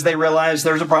 because they realize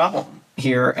there's a problem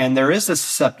here, and there is this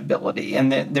susceptibility,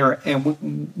 and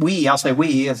I'll say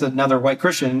we, as another white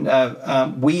Christian,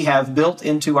 we have built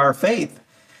into our faith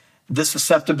this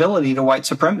susceptibility to white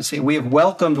supremacy. We have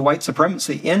welcomed white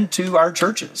supremacy into our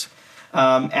churches,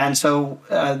 and so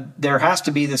there has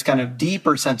to be this kind of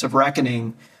deeper sense of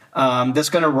reckoning that's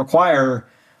going to require,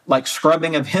 like,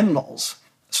 scrubbing of hymnals,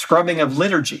 scrubbing of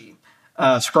liturgy,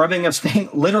 scrubbing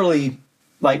of literally,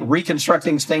 like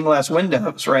reconstructing stained glass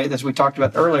windows, right? As we talked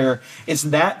about earlier, it's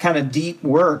that kind of deep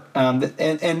work. And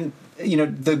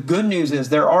the good news is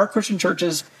there are Christian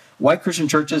churches, white Christian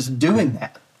churches, doing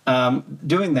that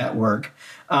work.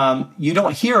 You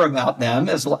don't hear about them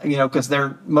because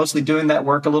they're mostly doing that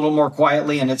work a little more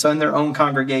quietly, and it's in their own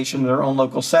congregation, their own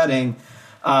local setting.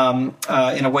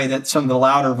 in a way that some of the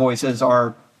louder voices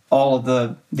are all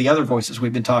of the other voices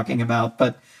we've been talking about.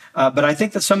 But I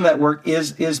think that some of that work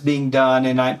is being done,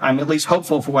 and I'm at least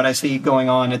hopeful for what I see going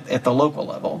on at the local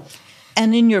level.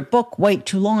 And in your book, White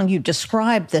Too Long, you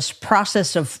describe this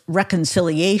process of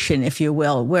reconciliation, if you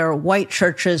will, where white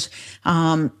churches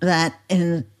that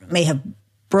may have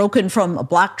broken from a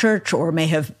black church or may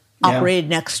have operated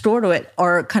next door to it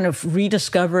are kind of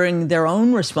rediscovering their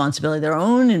own responsibility, their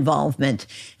own involvement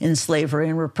in slavery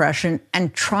and repression,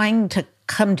 and trying to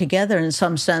come together in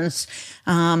some sense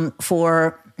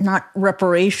for not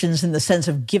reparations in the sense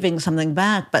of giving something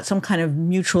back, but some kind of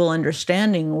mutual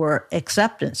understanding or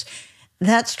acceptance.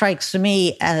 That strikes to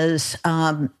me as,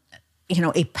 a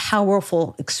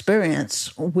powerful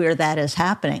experience where that is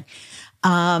happening.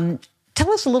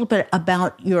 Tell us a little bit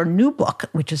about your new book,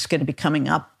 which is going to be coming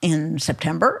up in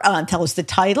September. Tell us the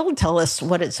title. Tell us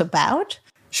what it's about.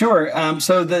 Sure.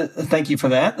 Thank you for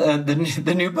that.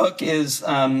 The new book is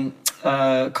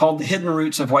called The Hidden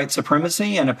Roots of White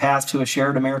Supremacy and a Path to a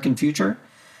Shared American Future.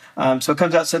 So it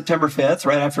comes out September 5th,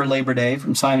 right after Labor Day,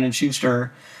 from Simon &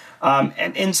 Schuster.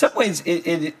 And in some ways,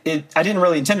 I didn't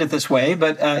really intend it this way,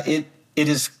 but it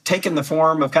has taken the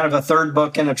form of kind of a third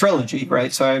book in a trilogy,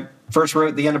 right? So I first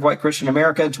wrote The End of White Christian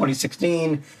America in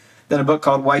 2016, then a book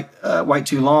called White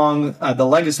Too Long, The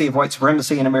Legacy of White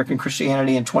Supremacy in American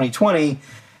Christianity in 2020.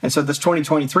 And so this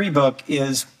 2023 book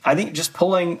is, I think, just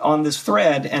pulling on this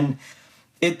thread. And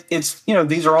it's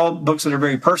these are all books that are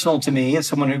very personal to me as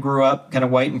someone who grew up kind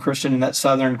of white and Christian in that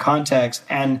Southern context.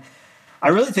 And I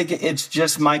really think it's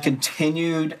just my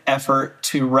continued effort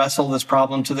to wrestle this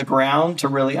problem to the ground, to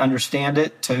really understand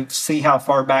it, to see how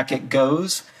far back it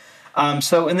goes.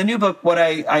 So in the new book, what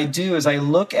I do is I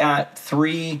look at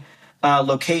three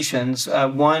locations,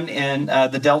 one in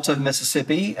the Delta of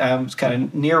Mississippi, it's kind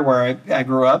of near where I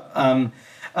grew up,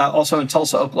 also in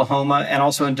Tulsa, Oklahoma, and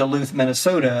also in Duluth,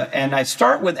 Minnesota. And I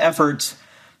start with efforts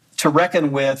to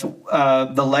reckon with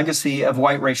the legacy of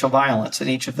white racial violence in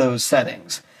each of those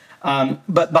settings.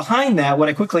 But behind that, what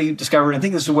I quickly discovered, and I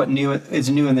think this is what is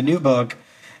new in the new book,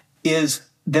 is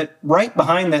that right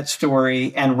behind that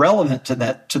story and relevant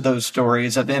to those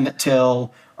stories of Emmett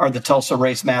Till or the Tulsa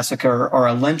Race Massacre or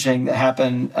a lynching that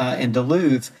happened in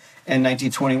Duluth in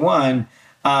 1921,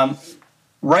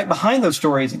 right behind those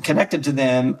stories and connected to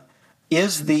them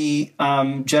is the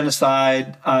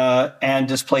genocide and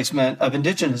displacement of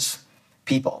indigenous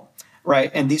people, right?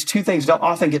 And these two things don't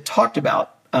often get talked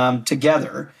about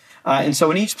together. And so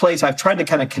in each place, I've tried to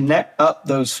kind of connect up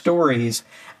those stories.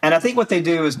 And I think what they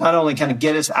do is not only kind of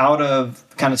get us out of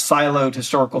kind of siloed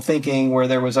historical thinking where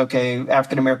there was,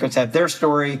 African Americans have their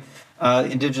story,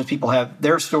 indigenous people have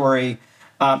their story,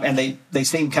 and they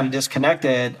seem kind of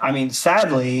disconnected. I mean,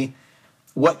 sadly,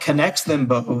 what connects them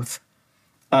both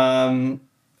are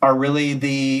really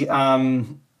the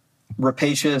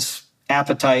rapacious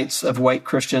appetites of white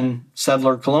Christian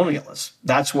settler colonialists.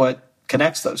 That's what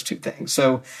connects those two things.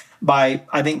 So by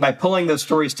pulling those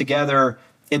stories together,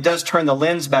 it does turn the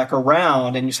lens back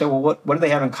around, and you say, well, what do they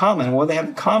have in common? What they have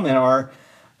in common are,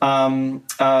 like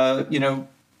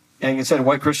I said,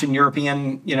 white Christian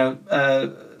European,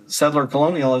 settler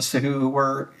colonialists who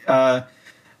were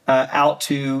out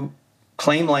to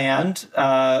claim land,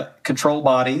 control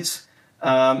bodies,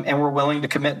 and were willing to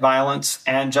commit violence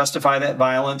and justify that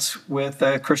violence with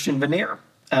a Christian veneer.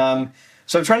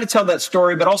 So I'm trying to tell that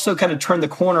story, but also kind of turn the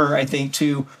corner, I think,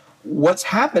 to what's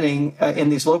happening in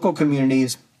these local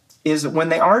communities is that when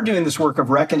they are doing this work of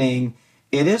reckoning,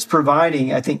 it is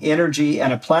providing, I think, energy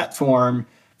and a platform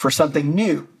for something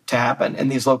new to happen in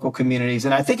these local communities.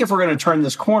 And I think if we're going to turn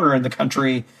this corner in the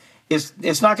country,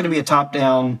 it's not going to be a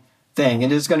top-down thing.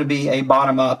 It is going to be a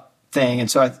bottom-up thing. And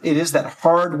so it is that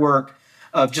hard work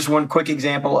of just one quick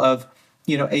example of,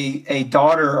 a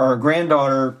daughter or a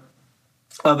granddaughter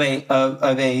of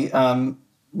a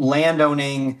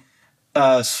landowning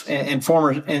and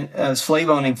former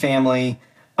slave-owning family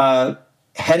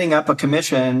heading up a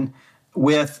commission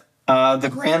with the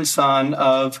grandson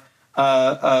of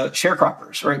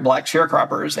sharecroppers, right, black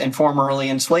sharecroppers and formerly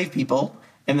enslaved people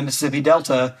in the Mississippi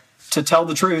Delta to tell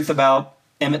the truth about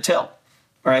Emmett Till,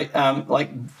 right?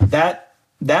 Like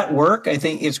that work, I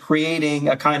think, is creating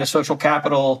a kind of social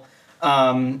capital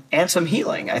and some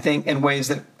healing, I think, in ways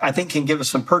that I think can give us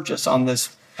some purchase on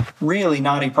this really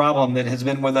knotty problem that has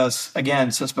been with us,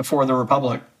 again, since before the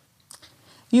Republic.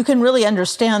 You can really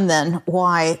understand then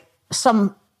why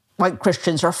some white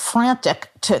Christians are frantic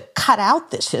to cut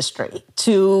out this history,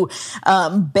 to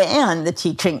ban the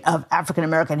teaching of African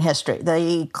American history.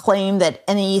 They claim that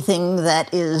anything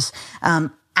that is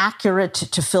accurate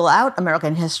to fill out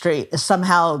American history is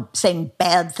somehow saying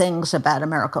bad things about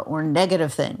America or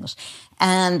negative things.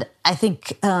 And I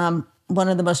think one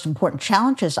of the most important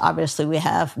challenges, obviously, we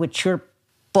have, which your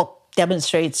book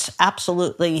demonstrates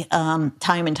absolutely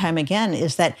time and time again,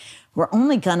 is that we're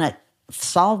only going to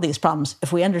solve these problems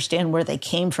if we understand where they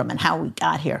came from and how we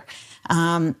got here.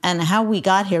 And how we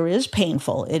got here is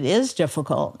painful. It is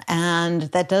difficult. And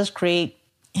that does create,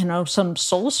 some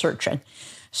soul searching.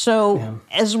 So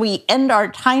as we end our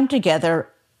time together,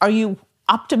 are you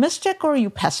optimistic or are you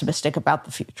pessimistic about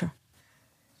the future?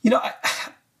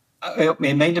 It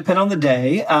may depend on the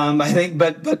day, I think,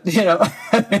 but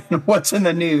what's in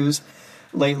the news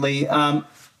lately? I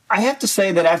have to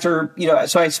say that after,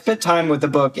 so I spent time with the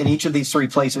book in each of these three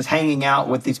places, hanging out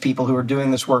with these people who are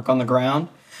doing this work on the ground.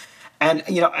 And,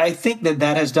 I think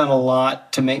that has done a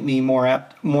lot to make me more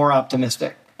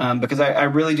optimistic, because I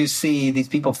really do see these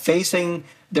people facing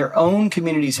their own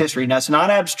community's history. Now, it's not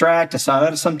abstract. It's not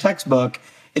out of some textbook.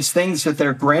 It's things that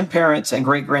their grandparents and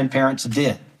great-grandparents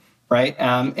did, right,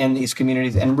 in these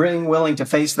communities, and really willing to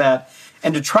face that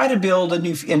and to try to build and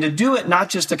to do it not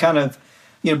just to kind of,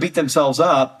 beat themselves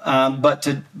up, but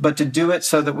to do it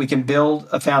so that we can build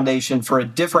a foundation for a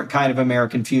different kind of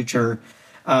American future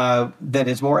that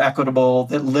is more equitable,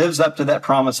 that lives up to that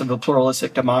promise of a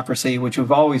pluralistic democracy, which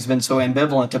we've always been so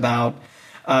ambivalent about.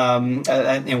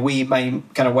 And we, my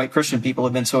kind of white Christian people,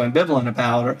 have been so ambivalent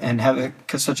about and have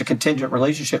such a contingent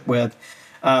relationship with,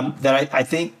 that I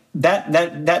think that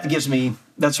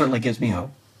certainly gives me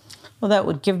hope. Well, that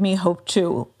would give me hope,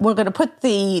 too. We're going to put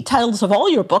the titles of all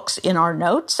your books in our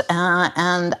notes,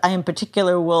 and I in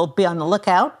particular will be on the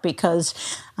lookout because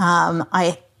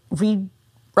I read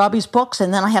Robbie's books,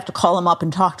 and then I have to call him up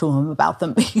and talk to him about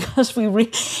them because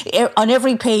on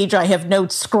every page I have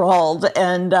notes scrawled,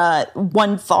 and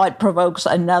one thought provokes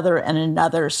another and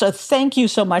another. So thank you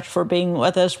so much for being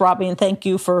with us, Robbie, and thank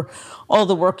you for all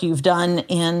the work you've done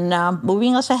in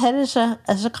moving us ahead as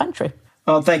a country.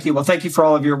 Oh, thank you. Well, thank you for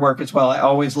all of your work as well. I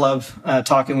always love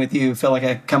talking with you. I feel like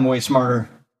I come away smarter.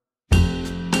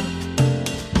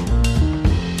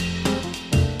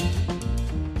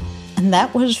 And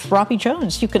that was Robbie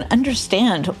Jones. You can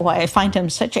understand why I find him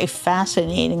such a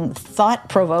fascinating,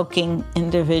 thought-provoking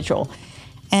individual.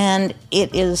 And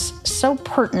it is so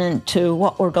pertinent to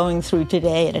what we're going through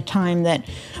today at a time that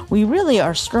we really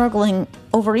are struggling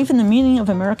over even the meaning of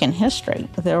American history.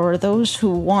 There are those who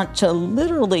want to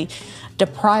literally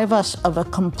deprive us of a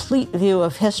complete view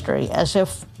of history as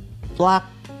if Black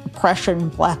oppression,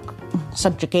 Black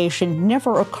subjugation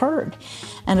never occurred.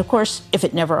 And of course, if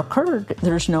it never occurred,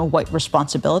 there's no white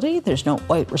responsibility. There's no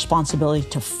white responsibility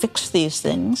to fix these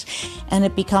things. And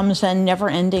it becomes a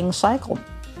never-ending cycle.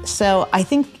 So I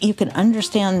think you can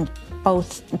understand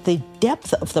both the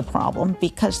depth of the problem,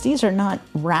 because these are not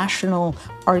rational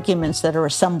arguments that are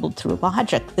assembled through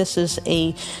logic. This is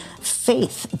a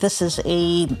faith. This is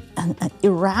an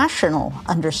irrational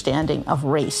understanding of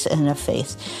race and of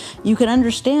faith. You can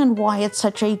understand why it's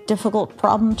such a difficult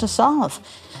problem to solve.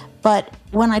 But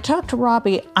when I talk to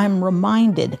Robbie, I'm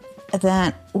reminded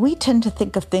that we tend to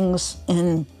think of things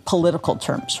in political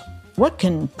terms. What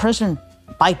can President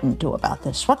Biden do about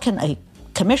this? What can a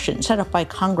commission set up by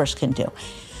Congress can do?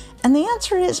 And the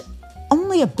answer is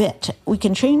only a bit. We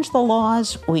can change the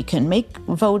laws. We can make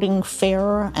voting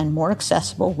fairer and more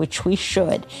accessible, which we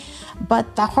should.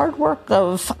 But the hard work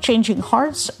of changing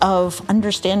hearts, of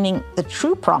understanding the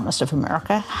true promise of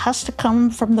America, has to come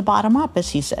from the bottom up, as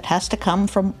he said, has to come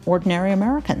from ordinary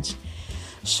Americans.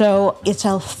 So it's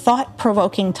a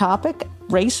thought-provoking topic.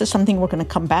 Race is something we're going to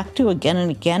come back to again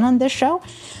and again on this show.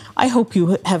 I hope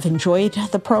you have enjoyed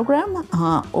the program,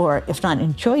 or if not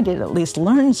enjoyed it, at least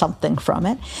learned something from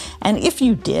it. And if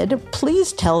you did,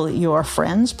 please tell your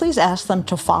friends. Please ask them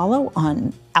to follow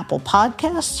on Apple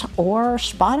Podcasts or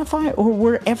Spotify or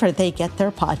wherever they get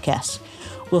their podcasts.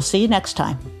 We'll see you next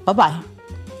time. Bye-bye.